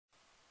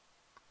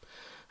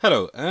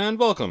Hello and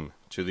welcome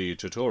to the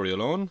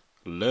tutorial on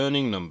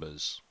learning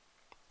numbers.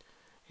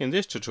 In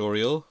this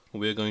tutorial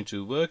we're going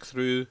to work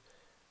through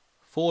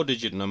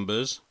 4-digit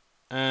numbers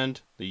and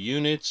the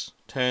units,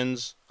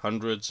 tens,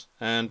 hundreds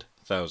and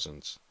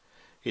thousands.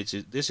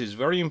 This is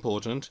very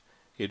important.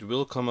 It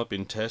will come up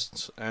in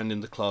tests and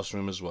in the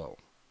classroom as well.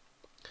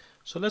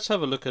 So let's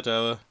have a look at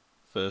our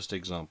first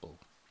example.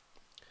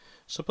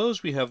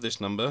 Suppose we have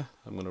this number.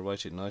 I'm going to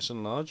write it nice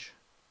and large.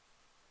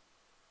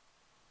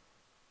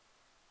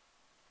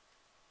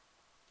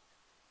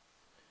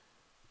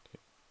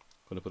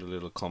 I'm going to put a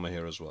little comma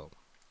here as well.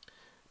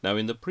 Now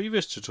in the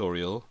previous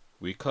tutorial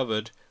we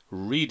covered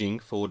reading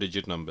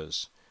 4-digit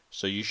numbers,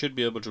 so you should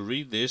be able to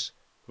read this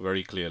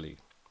very clearly.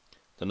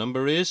 The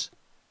number is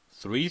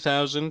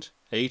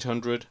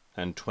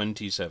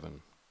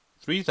 3,827.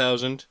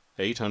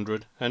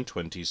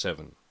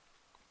 3,827.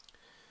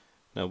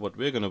 Now what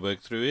we're going to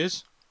work through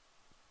is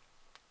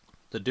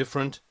the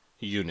different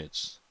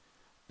units,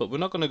 but we're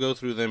not going to go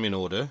through them in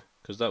order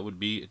because that would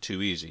be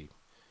too easy.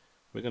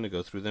 We're going to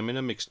go through them in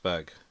a mixed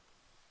bag.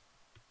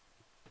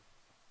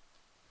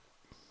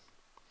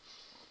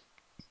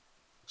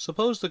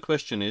 Suppose the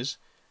question is,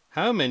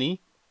 how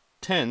many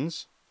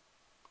tens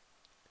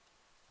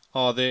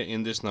are there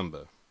in this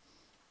number?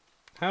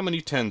 How many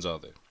tens are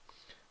there?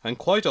 And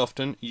quite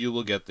often you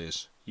will get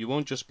this. You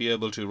won't just be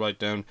able to write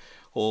down,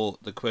 or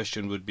the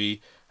question would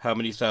be, how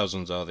many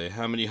thousands are there?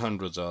 How many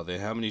hundreds are there?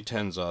 How many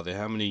tens are there?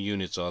 How many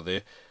units are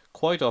there?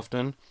 Quite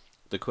often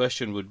the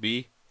question would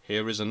be,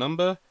 here is a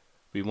number.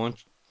 We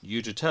want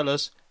you to tell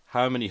us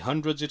how many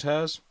hundreds it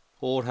has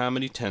or how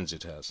many tens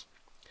it has.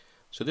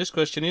 So this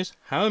question is,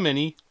 how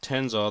many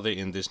tens are there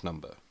in this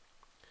number?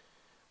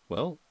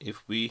 Well,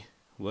 if we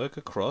work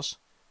across,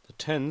 the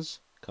tens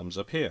comes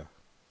up here.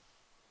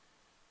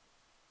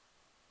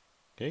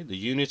 Okay, the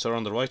units are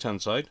on the right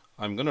hand side.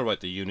 I'm going to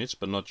write the units,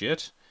 but not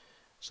yet.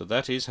 So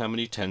that is how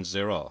many tens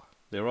there are.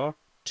 There are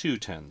 2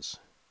 tens.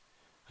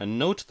 And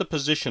note the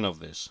position of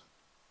this.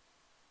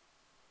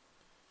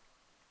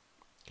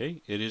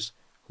 Okay, it is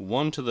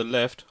 1 to the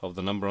left of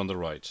the number on the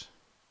right.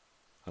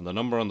 And the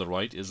number on the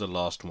right is the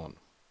last one.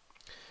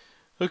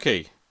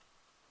 Okay,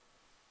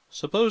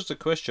 suppose the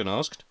question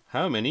asked,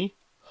 how many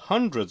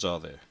hundreds are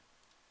there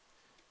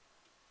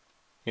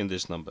in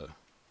this number?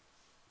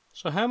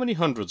 So how many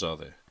hundreds are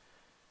there?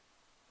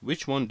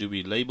 Which one do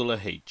we label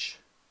a H?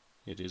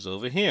 It is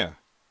over here,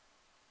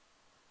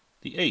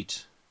 the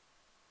 8.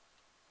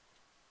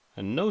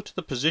 And note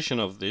the position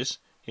of this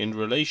in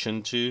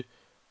relation to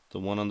the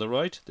one on the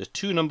right. There's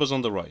 2 numbers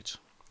on the right.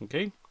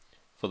 Okay,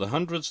 for the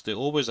hundreds there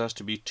always has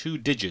to be 2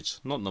 digits,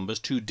 not numbers,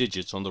 2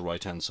 digits on the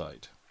right hand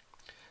side.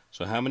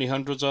 So how many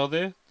hundreds are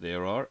there?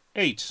 There are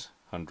 8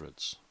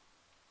 hundreds.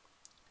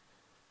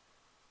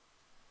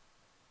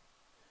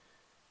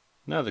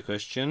 Now the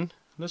question,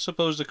 let's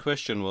suppose the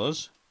question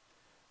was,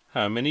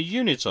 how many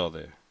units are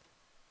there?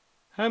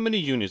 How many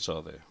units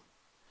are there?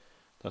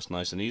 That's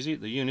nice and easy.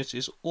 The units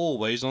is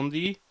always on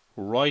the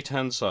right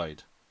hand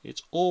side.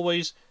 It's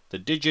always, the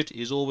digit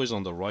is always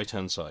on the right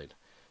hand side.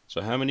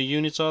 So how many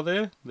units are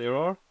there? There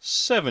are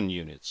 7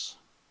 units.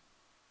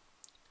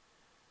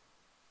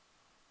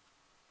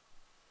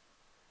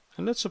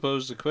 And let's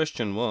suppose the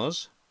question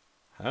was,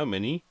 how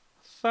many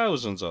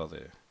thousands are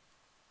there?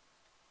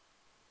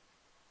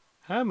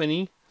 How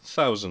many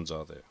thousands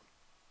are there?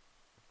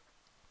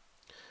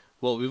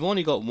 Well, we've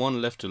only got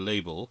 1 left to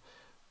label,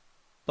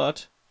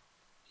 but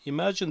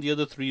imagine the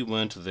other 3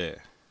 weren't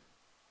there.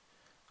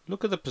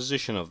 Look at the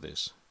position of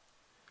this.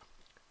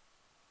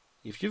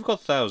 If you've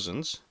got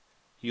thousands,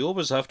 you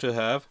always have to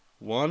have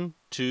 1,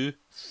 2,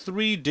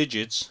 3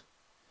 digits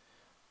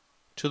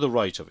to the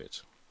right of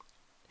it.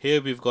 Here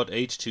we've got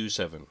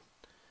 827,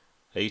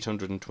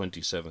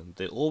 827.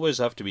 They always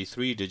have to be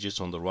 3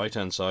 digits on the right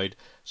hand side,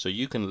 so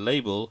you can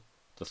label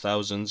the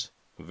thousands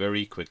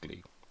very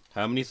quickly.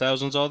 How many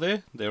thousands are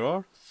there? There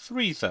are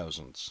 3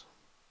 thousands.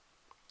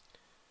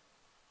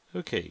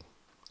 Okay,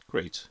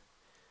 great.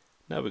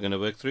 Now we're going to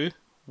work through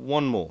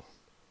one more.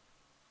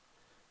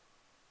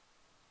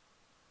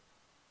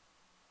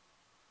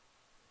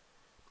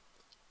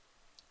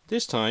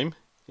 This time,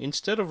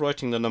 instead of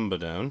writing the number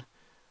down,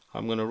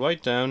 I'm going to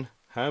write down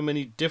how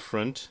many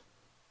different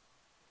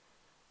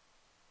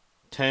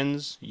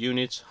tens,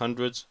 units,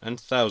 hundreds and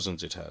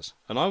thousands it has.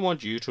 And I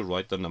want you to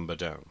write the number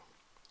down.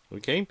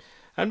 Okay?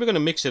 And we're going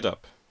to mix it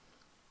up.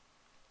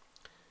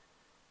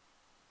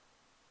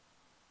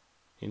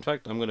 In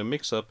fact, I'm going to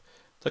mix up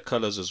the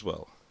colors as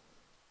well.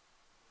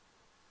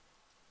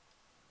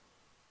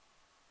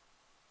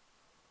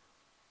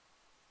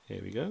 Here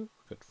we go.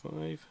 We've got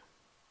 5.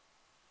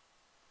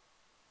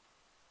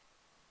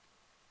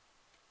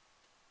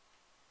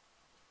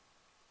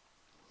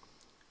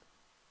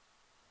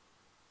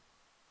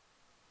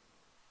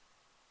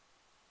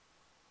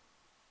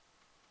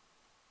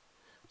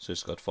 So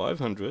it's got 5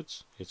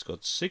 hundreds, it's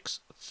got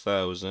 6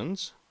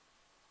 thousands,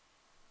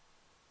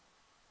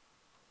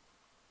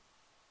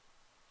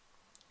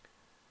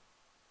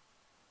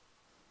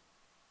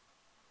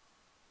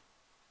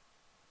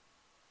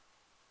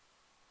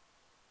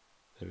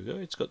 There we go,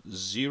 it's got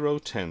 0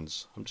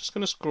 tens. I'm just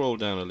going to scroll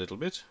down a little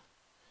bit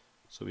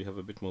so we have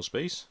a bit more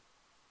space.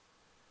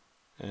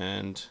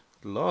 And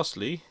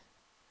lastly,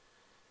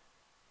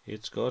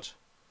 it's got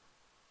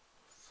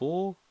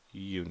 4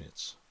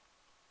 units.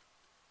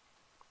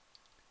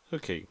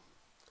 Okay,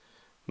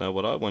 now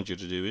what I want you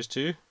to do is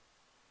to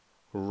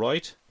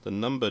write the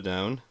number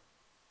down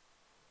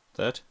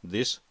that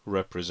this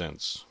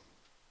represents.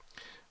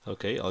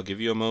 Okay, I'll give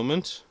you a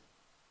moment.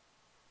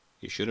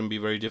 It shouldn't be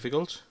very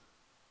difficult.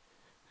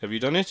 Have you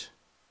done it?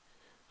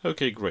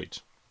 Okay,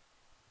 great.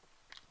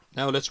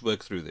 Now let's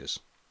work through this.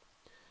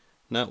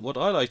 Now what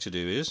I like to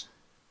do is,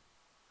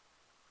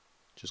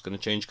 just going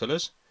to change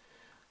colors.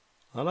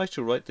 I like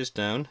to write this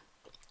down.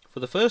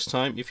 For the first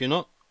time, if you're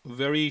not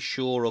very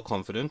sure or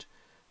confident,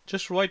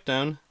 just write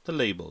down the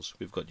labels.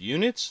 We've got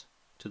units.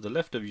 To the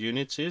left of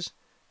units is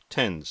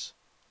tens.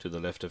 To the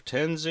left of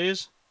tens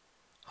is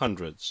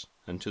hundreds.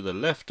 And to the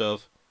left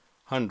of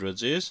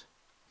hundreds is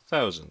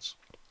thousands.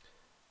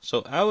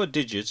 So our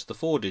digits, the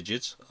 4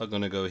 digits, are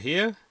going to go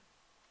here,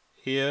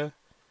 here,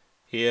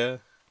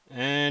 here,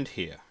 and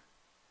here.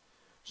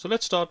 So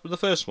let's start with the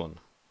first one.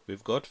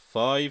 We've got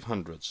 5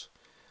 hundreds.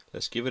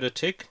 Let's give it a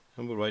tick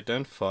and we'll write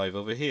down 5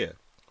 over here.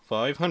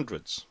 5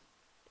 hundreds.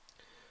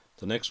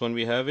 The next one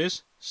we have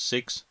is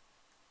 6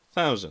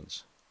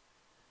 thousands.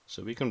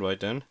 So we can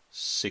write down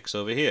 6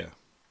 over here.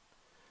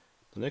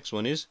 The next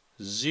one is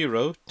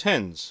 0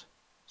 tens.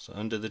 So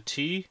under the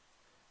T,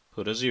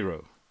 put a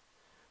 0.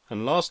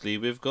 And lastly,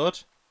 we've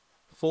got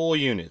 4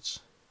 units.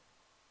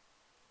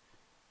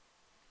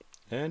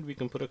 And we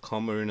can put a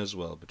comma in as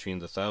well between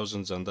the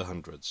thousands and the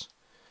hundreds.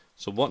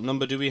 So what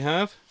number do we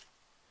have?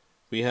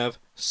 We have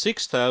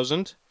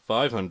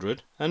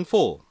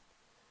 6,504.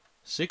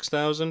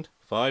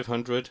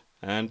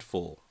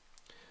 6,504.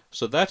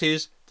 So that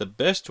is the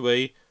best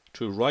way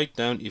to write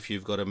down if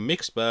you've got a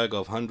mixed bag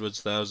of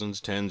hundreds,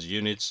 thousands, tens,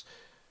 units.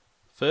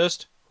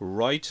 First,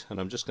 write, and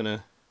I'm just going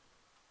to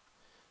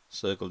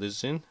circle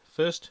this in.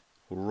 First,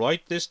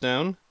 write this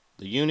down,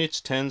 the units,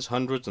 tens,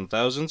 hundreds and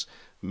thousands.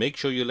 Make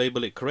sure you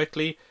label it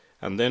correctly,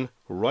 and then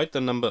write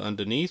the number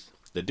underneath,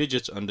 the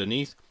digits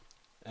underneath,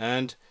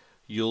 and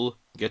you'll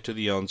get to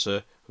the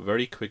answer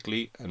very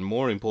quickly and,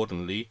 more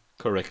importantly,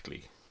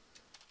 correctly.